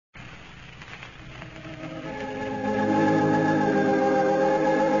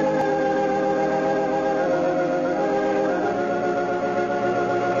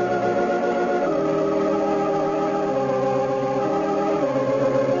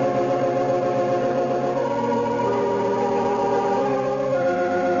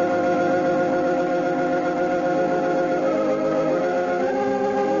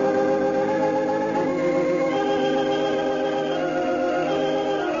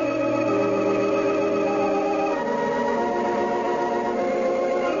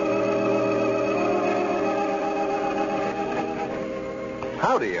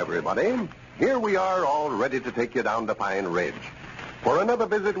Howdy, everybody. Here we are, all ready to take you down to Pine Ridge for another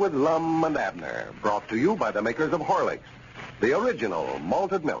visit with Lum and Abner, brought to you by the makers of Horlicks, the original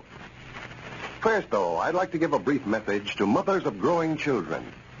malted milk. First, though, I'd like to give a brief message to mothers of growing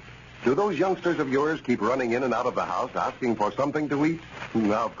children. Do those youngsters of yours keep running in and out of the house asking for something to eat?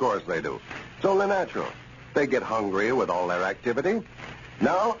 Now, of course they do. It's only natural. They get hungry with all their activity.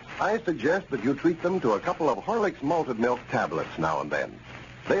 Now, I suggest that you treat them to a couple of Horlicks malted milk tablets now and then.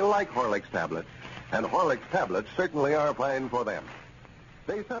 They like Horlicks tablets, and Horlicks tablets certainly are fine for them.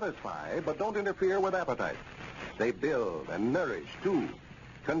 They satisfy, but don't interfere with appetite. They build and nourish, too.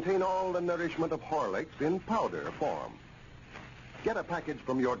 Contain all the nourishment of Horlicks in powder form. Get a package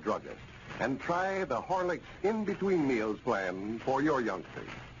from your druggist and try the Horlicks in-between meals plan for your youngsters.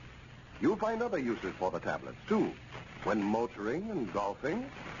 You'll find other uses for the tablets, too, when motoring and golfing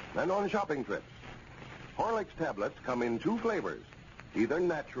and on shopping trips. Horlicks tablets come in 2 flavors, either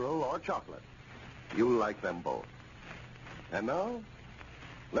natural or chocolate. You'll like them both. And now,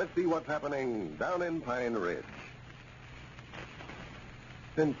 let's see what's happening down in Pine Ridge.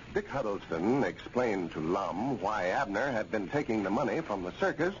 Since Dick Huddleston explained to Lum why Abner had been taking the money from the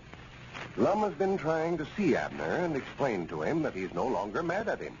circus, Lum has been trying to see Abner and explain to him that he's no longer mad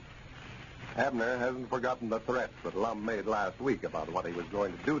at him. Abner hasn't forgotten the threats that Lum made last week about what he was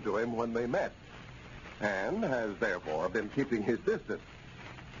going to do to him when they met, and has therefore been keeping his distance.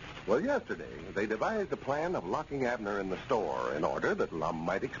 Well, yesterday, they devised a plan of locking Abner in the store in order that Lum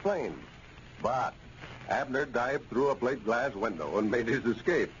might explain. But Abner dived through a plate glass window and made his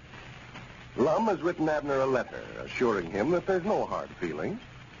escape. Lum has written Abner a letter assuring him that there's no hard feelings.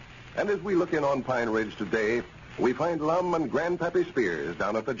 And as we look in on Pine Ridge today, we find Lum and Grandpappy Spears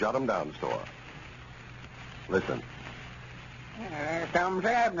down at the Jot 'em Down store. Listen. There comes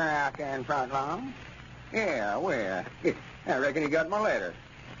Abner out there in front, Lum. Yeah, well, I reckon he got my letter.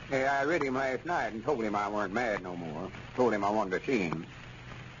 Yeah, I read him last night and told him I weren't mad no more. Told him I wanted to see him.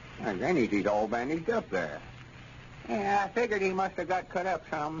 And Granny's he's all bandaged up there. Yeah, I figured he must have got cut up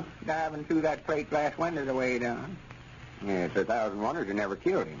some, diving through that plate glass window the way he done. Yeah, it's 1,000 wonders he never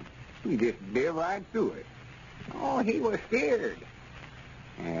killed him. He just did right through it. Oh, he was scared.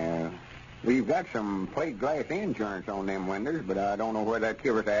 Yeah, we've got some plate glass insurance on them windows, but I don't know whether that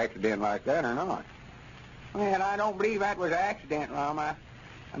killed us an accident like that or not. Well, I don't believe that was an accident, Lum. I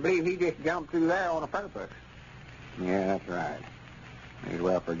believe he just jumped through there on a purpose. Yeah, that's right. May as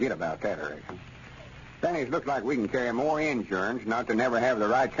well forget about that, I reckon. Things look like we can carry more insurance not to never have the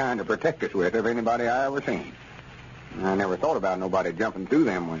right kind to protect us with of anybody I ever seen. I never thought about nobody jumping through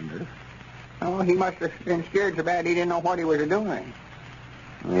them windows. Oh, he must have been scared so bad he didn't know what he was doing.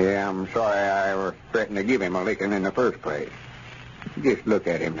 Yeah, I'm sorry I ever threatened to give him a licking in the first place. Just look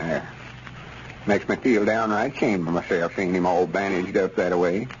at him there. Makes me feel downright ashamed of myself seeing him all bandaged up that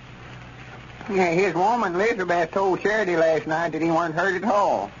way. Yeah, his woman, Elizabeth, told Charity last night that he weren't hurt at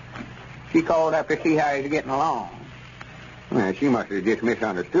all. She called up to see how he's getting along. Well, she must have just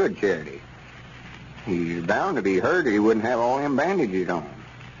misunderstood Charity. He's bound to be hurt or he wouldn't have all them bandages on.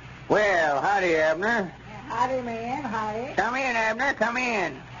 Well, howdy, Abner. Howdy, man, howdy. Come in, Abner, come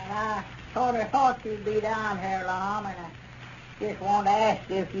in. And I sort of thought you'd be down here, Lum, and I just wanted to ask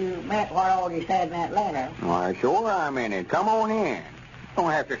if you meant what all you said in that letter. Why, sure I'm in it. Come on in.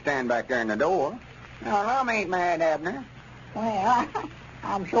 Don't have to stand back there in the door. No, Lum ain't mad, Abner. Well,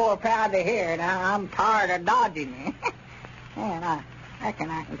 I'm sure proud to hear it. I'm tired of dodging you. And I reckon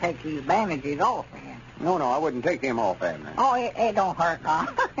I can take these bandages off, man. No, I wouldn't take them off, Abner. Oh, it don't hurt, Lum.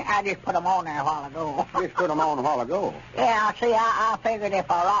 I just put them on there a while ago. Just put them on a while ago? Yeah, see, I figured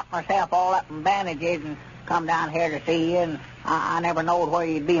if I locked myself all up in bandages and come down here to see you, and I never knowed whether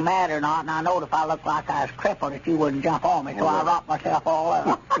you'd be mad or not, and I knowed if I looked like I was crippled that you wouldn't jump on me, so I locked myself all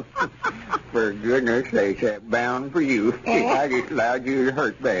up. For goodness sakes, that bound for you. Yeah. I just allowed you to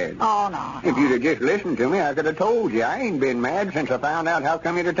hurt bad. Oh, no. If you'd have just listened to me, I could have told you. I ain't been mad since I found out how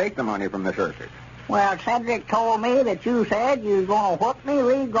come you to take the money from the circus. Well, Cedric told me that you said you was going to whoop me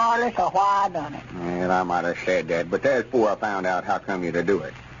regardless of why I done it. Well, I might have said that, but that's before I found out how come you to do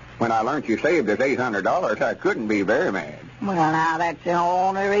it. When I learned you saved us $800, I couldn't be very mad. Well, now, that's the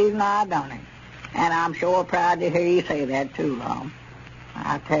only reason I done it. And I'm sure proud to hear you say that, too, Lum.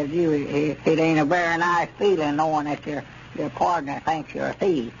 I tell you, it ain't a very nice feeling knowing that your partner thinks you're a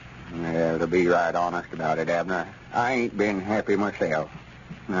thief. Yeah, to be right honest about it, Abner, I ain't been happy myself.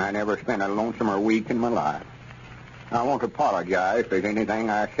 I never spent a lonesomer week in my life. I want to apologize if there's anything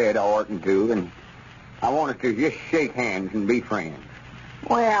I said I oughtn't to, and I want us to just shake hands and be friends.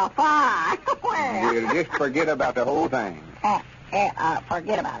 Well, fine. Well, We'll just forget about the whole thing.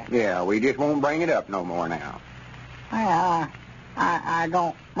 forget about it. Yeah, we just won't bring it up no more now. Well, I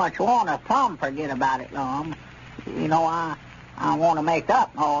don't much want to plumb forget about it, Lum. You know, I want to make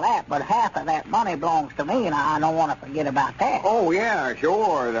up and all that, but half of that money belongs to me, and I don't want to forget about that. Oh, yeah,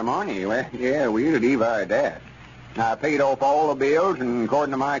 sure, the money. Well, yeah, we'll divide that. I paid off all the bills, and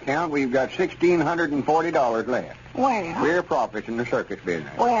according to my account, we've got $1,640 left. Well, Clear profits in the circus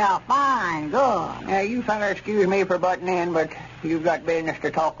business. well, fine, good. Now, you fellas excuse me for butting in, but you've got business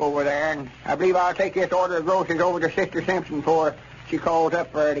to talk over there, and I believe I'll take this order of groceries over to Sister Simpson before she calls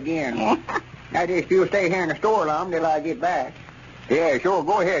up for it again. Now, just you'll stay here in the store, Lum, till I get back. Yeah, sure.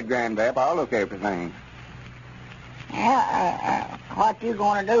 Go ahead, Grandpap. I'll look after things. Yeah, what you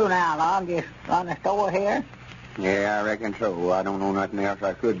going to do now, Lum? Just run the store here? Yeah, I reckon so. I don't know nothing else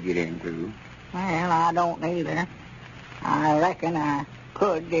I could get into. Well, I don't either. I reckon I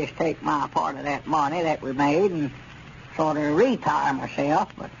could just take my part of that money that we made and sort of retire myself,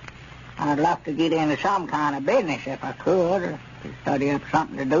 but I'd love to get into some kind of business if I could, or to study up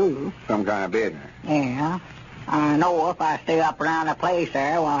something to do. Some kind of business? Yeah. I know if I stay up around the place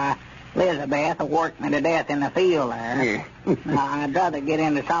there while Elizabeth will work me to death in the field there. Yeah. I'd rather get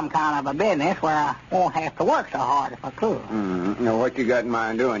into some kind of a business where I won't have to work so hard if I could. Now, what you got in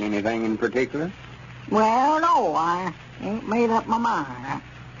mind doing? Anything in particular? Well, no, I ain't made up my mind.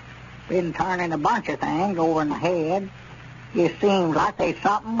 I've been turning a bunch of things over in my head. Just seems like there's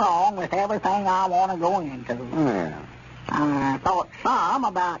something wrong with everything I want to go into. Yeah. I thought some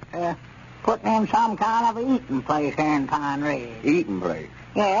about putting in some kind of eating place here in Pine Ridge. Eating place?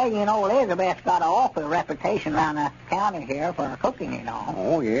 Yeah, you know, Elizabeth's got an awful reputation around the county here for her cooking, you know.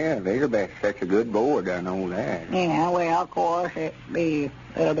 Oh, yeah, Elizabeth's such a good board, I know that. Yeah, well, of course, it'd be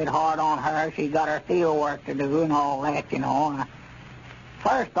a little bit hard on her. She's got her field work to do and all that, you know. And I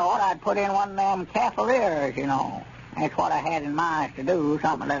first thought I'd put in one of them cafeterias, you know. That's what I had in mind to do,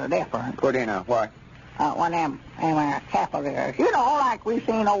 something a little different. Put in a what? One of them cafeterias. You know, like we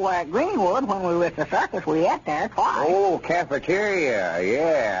seen over at Greenwood when we were at the circus. We ate there twice. Oh, cafeteria,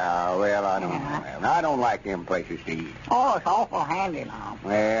 yeah. Well, I don't know. I don't like them places to eat. Oh, it's awful handy now.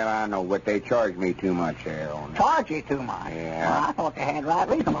 Well, I know, but they charge me too much there on that. Charge you too much? Yeah. Well, I thought they had right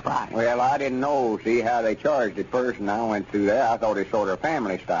reasonable price. Well, I didn't know, see, how they charged at first, and I went through there. I thought it sort of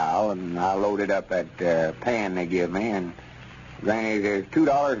family style, and I loaded up that pan they give me, and Granny, there's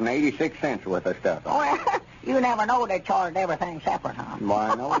 $2.86 worth of stuff. Well, you never know they charged everything separate, huh?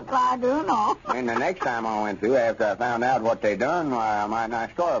 Why, no. I do know. And the next time I went through, after I found out what they done, why, I might not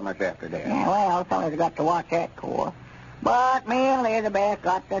starve myself to death. Yeah, well, fellas got to watch that course. But me and Elizabeth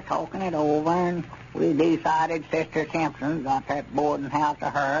got to talking it over, and we decided Sister Simpson got that boarding house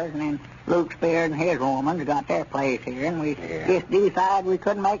of hers, and then Luke Spears and his woman got their place here, and we just decided we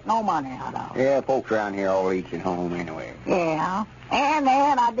couldn't make no money out of it. Yeah, folks around here all eats at home anyway. Yeah, and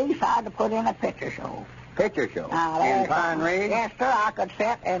then I decided to put in a picture show. Picture show? Now, in Pine Ridge? Yes, sir. I could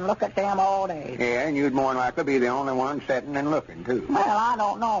sit and look at them all day. Yeah, and you'd more than likely be the only one sitting and looking, too. Well, I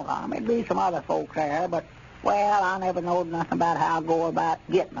don't know, Tom. There'd be some other folks there, but, well, I never knowed nothing about how I go about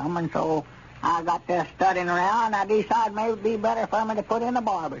getting them, and so I got to studying around, and I decided maybe it'd be better for me to put in a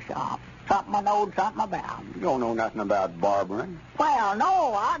barber shop. Something I knowed something about. You don't know nothing about barbering? Well,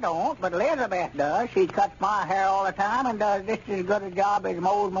 no, I don't, but Elizabeth does. She cuts my hair all the time and does just as good a job as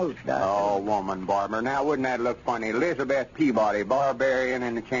Mose Moose does. Oh, woman barber. Now, wouldn't that look funny? Elizabeth Peabody, barbarian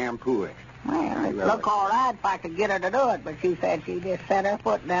and the shampooist. Well, it'd look all right if I could get her to do it, but she said she just set her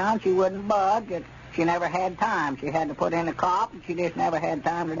foot down. She wouldn't budge. She never had time. She had to put in a crop, and she just never had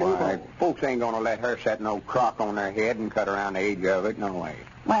time to do that. Folks ain't going to let her set no crop on their head and cut around the edge of it, no way.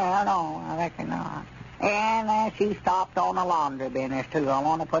 Well, no, I reckon not. And she stopped on the laundry business, too. I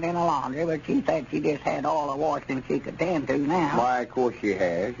want to put in a laundry, but she said she just had all the washing she could tend to now. Why, of course she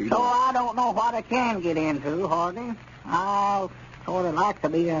has. So I don't know what I can get into, Hardy. I sort of like to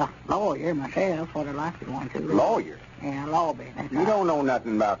be a lawyer myself, sort of like to go into. Lawyer? Yeah, law business. You don't know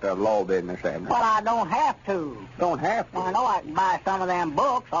nothing about the law business, Abner. Well, I don't have to. Don't have to? Well, I know I can buy some of them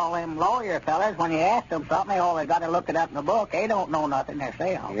books, all them lawyer fellas. When you ask them something, they always got to look it up in the book. They don't know nothing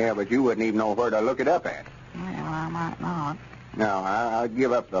themselves. Yeah, but you wouldn't even know where to look it up at. Well, I might not. No, I'd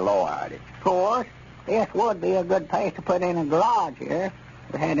give up the law idea. Of course, this would be a good place to put in a garage here.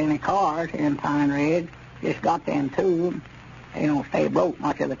 If we had any cars here in Pine Ridge, just got them too. They don't stay broke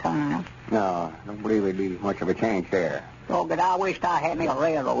much of the time. No, I don't believe there'd be much of a change there. So, but I wished I had me a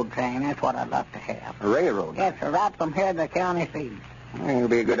railroad train. That's what I'd love to have. A railroad? Yes, sir, right from here to the county seat. Well, it'd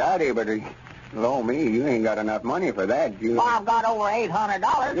be a good idea, but, oh, me, you ain't got enough money for that. Well, I've got over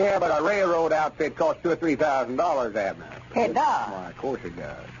 $800. Yeah, but a railroad outfit costs $2,000 or $3,000, Abner. It does? Why, of course it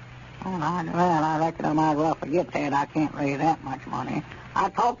does. Well, I reckon I might as well forget that. I can't raise that much money. I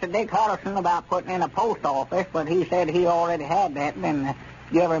talked to Dick Huddleston about putting in a post office, but he said he already had that, and the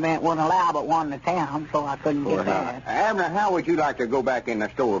government wouldn't allow but one in the town, so I couldn't get that. Abner, how would you like to go back in the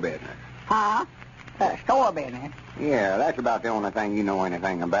store business? Huh? Store business? Yeah, that's about the only thing you know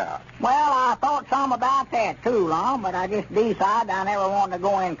anything about. Well, I thought some about that too, Lum, but I just decided I never wanted to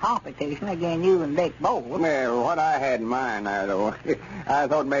go in competition against you and Dick both. Well, what I had in mind there, though, I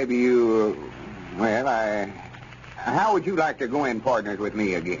thought maybe you... How would you like to go in partners with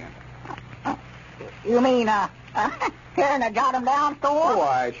me again? You mean, here in the Jot 'em Down store?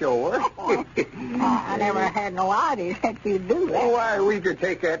 Why, sure. I never had no idea that you'd do that. Why, we could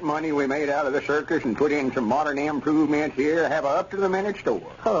take that money we made out of the circus and put in some modern improvements here, have a up-to-the-minute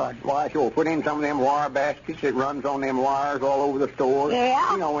store. Good. Why, sure, put in some of them wire baskets that runs on them wires all over the store.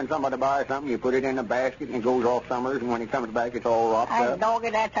 Yeah? You know, when somebody buys something, you put it in a basket and it goes off summers, and when it comes back, it's all wrapped Hey, up. doggy,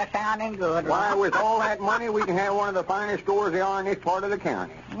 that's sounding good. Why, Lum. with all that money, we can have one of the finest stores there are in this part of the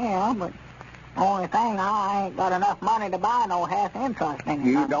county. Yeah, but only thing, I ain't got enough money to buy no half interest in it.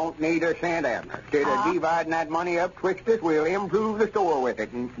 You don't need a cent, Abner. Instead of dividing that money up twixt us, we'll improve the store with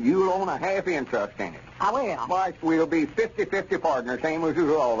it, and you'll own a half interest in it. I will. Why, we'll be 50-50 partners, same as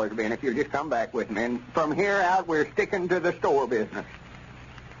we've always been, if you'll just come back with me. And from here out, we're sticking to the store business.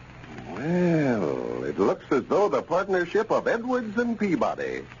 Well, it looks as though the partnership of Edwards and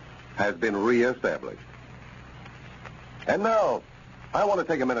Peabody has been reestablished. And now, I want to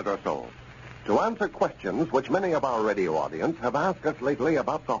take a minute or so to answer questions which many of our radio audience have asked us lately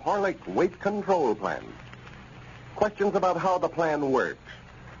about the Horlicks weight control plan. Questions about how the plan works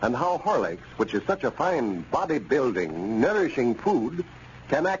and how Horlicks, which is such a fine bodybuilding, nourishing food,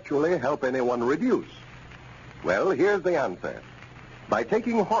 can actually help anyone reduce. Well, here's the answer. By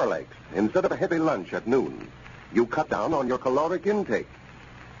taking Horlicks instead of a heavy lunch at noon, you cut down on your caloric intake.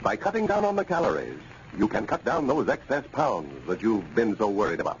 By cutting down on the calories, you can cut down those excess pounds that you've been so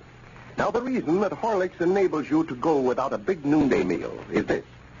worried about. Now, the reason that Horlicks enables you to go without a big noonday meal is this.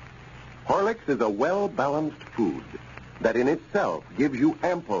 Horlicks is a well-balanced food that in itself gives you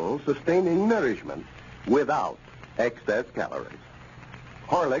ample, sustaining nourishment without excess calories.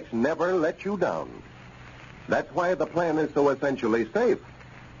 Horlicks never lets you down. That's why the plan is so essentially safe,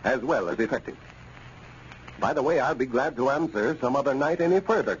 as well as effective. By the way, I'll be glad to answer some other night any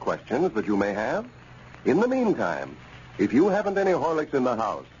further questions that you may have. In the meantime, if you haven't any Horlicks in the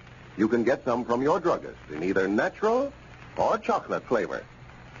house, you can get some from your druggist in either natural or chocolate flavor.